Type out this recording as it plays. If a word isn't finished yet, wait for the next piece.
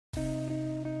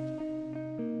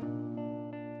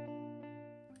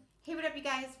what up you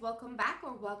guys? Welcome back,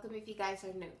 or welcome if you guys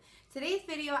are new. Today's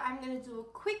video I'm going to do a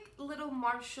quick little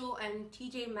Marshall and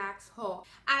TjMax haul.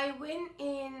 I went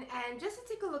in and just to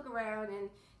take a look around and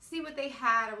see what they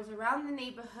had. I was around the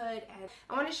neighborhood and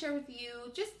I want to share with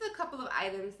you just a couple of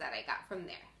items that I got from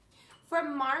there.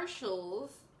 From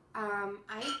Marshalls, I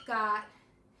got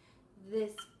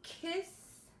this Kiss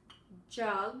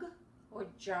jug or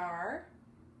jar.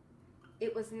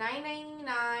 It was $9.99.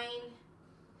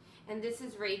 And this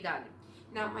is Rae Dunn.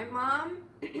 Now, my mom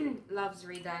loves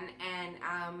Rae Dunn, and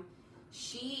I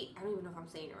don't even know if I'm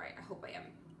saying it right. I hope I am.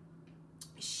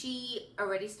 She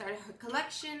already started her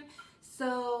collection.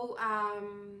 So,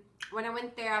 when I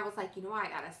went there, I was like, you know what, I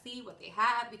gotta see what they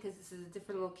have because this is a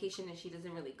different location and she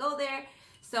doesn't really go there.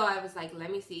 So, I was like,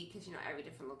 let me see, because, you know, every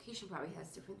different location probably has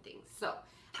different things. So,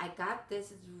 I got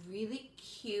this. It's really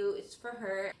cute. It's for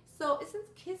her. So it says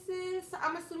Kisses. So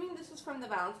I'm assuming this was from the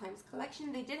Valentine's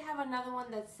collection. They did have another one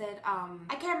that said,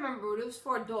 I can't remember what it was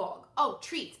for a dog. Oh,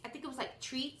 Treats. I think it was like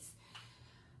Treats.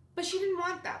 But she didn't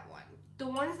want that one. The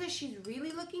ones that she's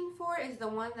really looking for is the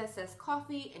one that says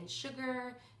coffee and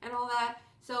sugar and all that.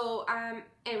 So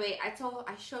anyway,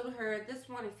 I showed her this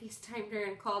one. I FaceTimed her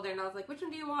and called her and I was like, which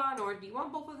one do you want? Or do you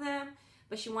want both of them?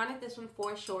 But she wanted this one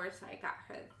for sure, so I got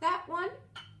her that one.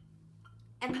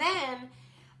 And then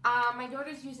my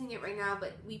daughter's using it right now,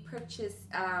 but we purchased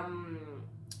an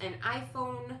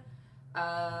iPhone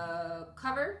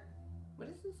cover. What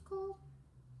is this called?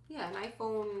 Yeah, an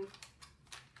iPhone.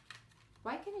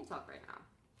 Why can't I talk right now?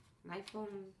 An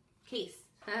iPhone case.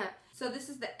 So this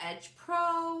is the Edge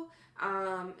Pro.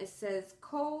 It says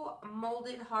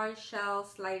co-molded hard shell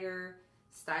slider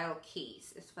style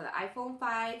case. It's for the iPhone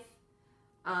 5.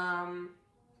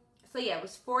 So yeah, it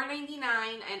was $4.99,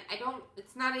 and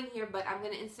it's not in here, but I'm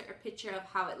gonna insert a picture of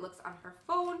how it looks on her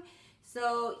phone.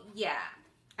 So yeah,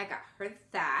 I got her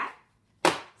that.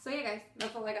 So yeah guys,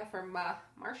 that's all I got from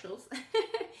Marshalls.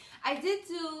 I did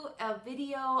do a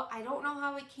video. I don't know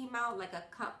how it came out, like a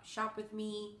shop with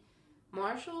me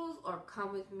Marshalls or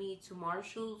come with me to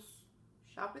Marshalls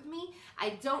shop with me.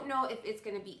 I don't know if it's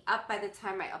gonna be up by the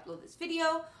time I upload this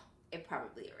video. It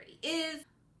probably already is.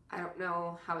 I don't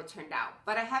know how it turned out,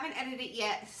 but I haven't edited it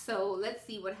yet, so let's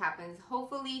see what happens.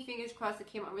 Hopefully, fingers crossed, it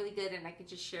came out really good and I can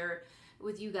just share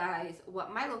with you guys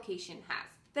what my location has.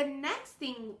 The next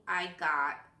thing I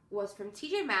got was from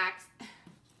TjMax,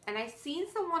 and I seen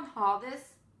someone haul this,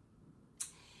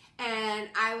 and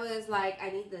I was like, I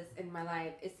need this in my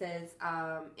life. It says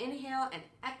inhale and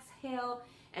exhale,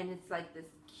 and it's like this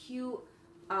cute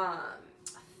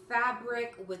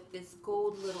fabric with this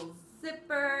gold little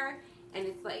zipper. And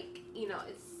it's like, you know,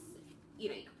 you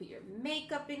can put your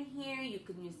makeup in here. You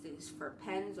can use these for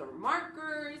pens or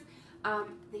markers.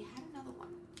 They had another one.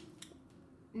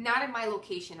 Not in my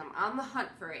location. I'm on the hunt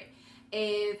for it.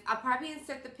 I'll probably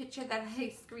insert the picture that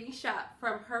I screenshot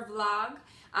from her vlog.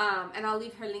 And I'll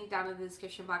leave her link down in the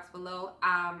description box below.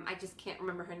 I just can't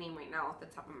remember her name right now off the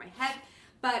top of my head.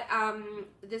 But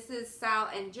this is Sal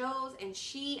and Joe's. And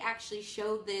she actually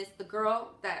showed this. The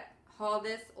girl that hauled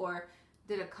this, or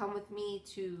did it come with me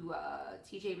to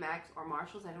TjMax or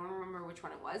Marshalls? I don't remember which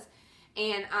one it was.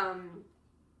 And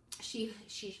she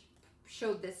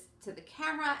showed this to the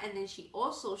camera, and then she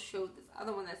also showed this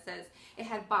other one that says it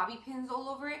had bobby pins all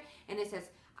over it, and it says,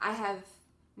 I have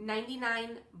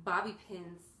 99 bobby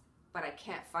pins, but I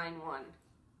can't find one.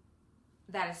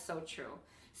 That is so true.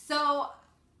 So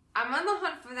I'm on the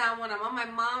hunt for that one. I'm on my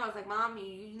mom. I was like, Mom,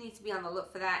 you need to be on the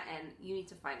look for that, and you need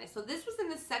to find it. So this was in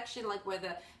the section like where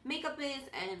the makeup is,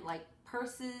 and like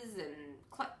purses and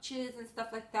clutches and stuff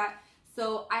like that.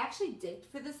 So I actually digged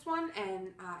for this one, and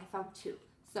I found two.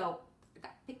 So I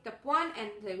picked up one, and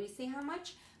did we see how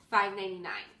much? $5.99.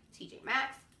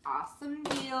 TjMax, awesome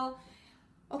deal.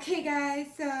 Okay, guys.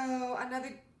 So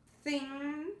another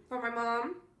thing for my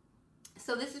mom.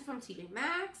 So this is from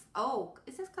TjMax. Oh,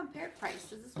 it says compare price.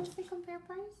 Does this one say compare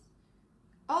price?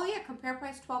 Oh yeah, compare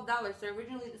price $12. So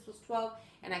originally this was $12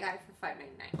 and I got it for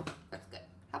 $5.99. That's good.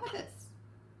 How about this?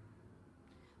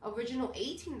 Original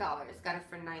 $18. Got it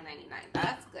for $9.99.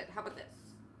 That's good. How about this?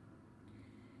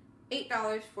 $8,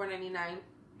 $4.99.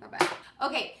 Not bad.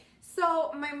 Okay,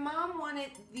 so my mom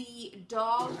wanted the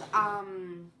dog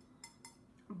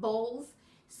bowls.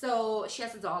 So she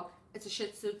has a dog. It's a Shih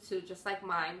Tzu too, just like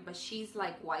mine, but she's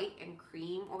like white and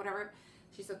cream or whatever.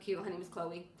 She's so cute. Her name is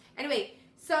Chloe. Anyway,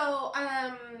 so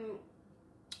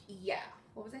yeah.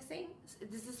 What was I saying?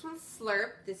 This one's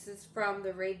Slurp. This is from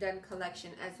the Rae Dunn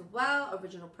collection as well.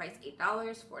 Original price $8,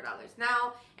 $4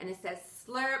 now, and it says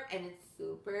Slurp, and it's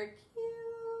super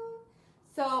cute.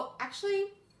 So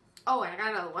actually, oh, and I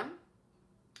got another one.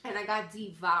 And I got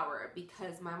Devour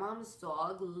because my mom's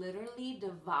dog literally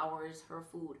devours her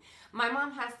food. My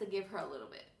mom has to give her a little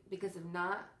bit because if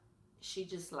not, she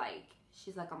just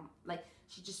she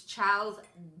just chows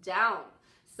down.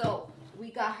 So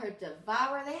we got her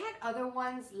Devour. They had other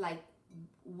ones like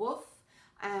Woof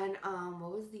and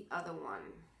what was the other one?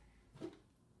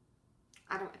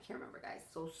 I can't remember, guys.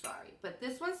 So sorry. But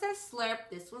this one says Slurp.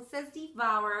 This one says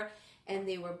Devour, and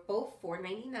they were both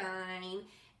 $4.99.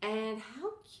 And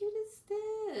how cute is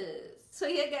this? So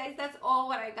yeah, guys, that's all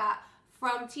what I got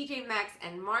from TjMax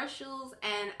and Marshalls.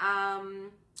 And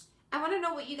I want to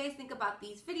know what you guys think about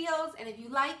these videos. And if you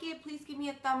like it, please give me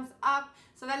a thumbs up.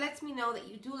 So that lets me know that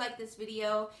you do like this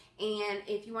video. And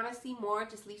if you want to see more,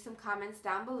 just leave some comments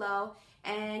down below.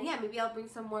 And yeah, maybe I'll bring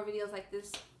some more videos like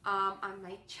this on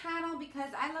my channel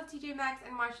because I love TjMax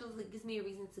and Marshalls. It gives me a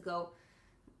reason to go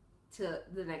to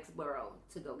the next borough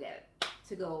to go get it,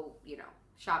 to go, you know,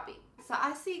 shopping. So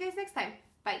I'll see you guys next time.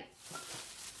 Bye.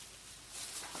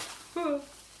 Oh my god,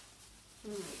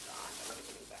 that was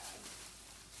really bad.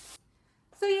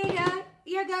 So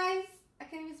yeah, guys, I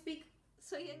can't even speak.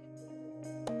 So yeah.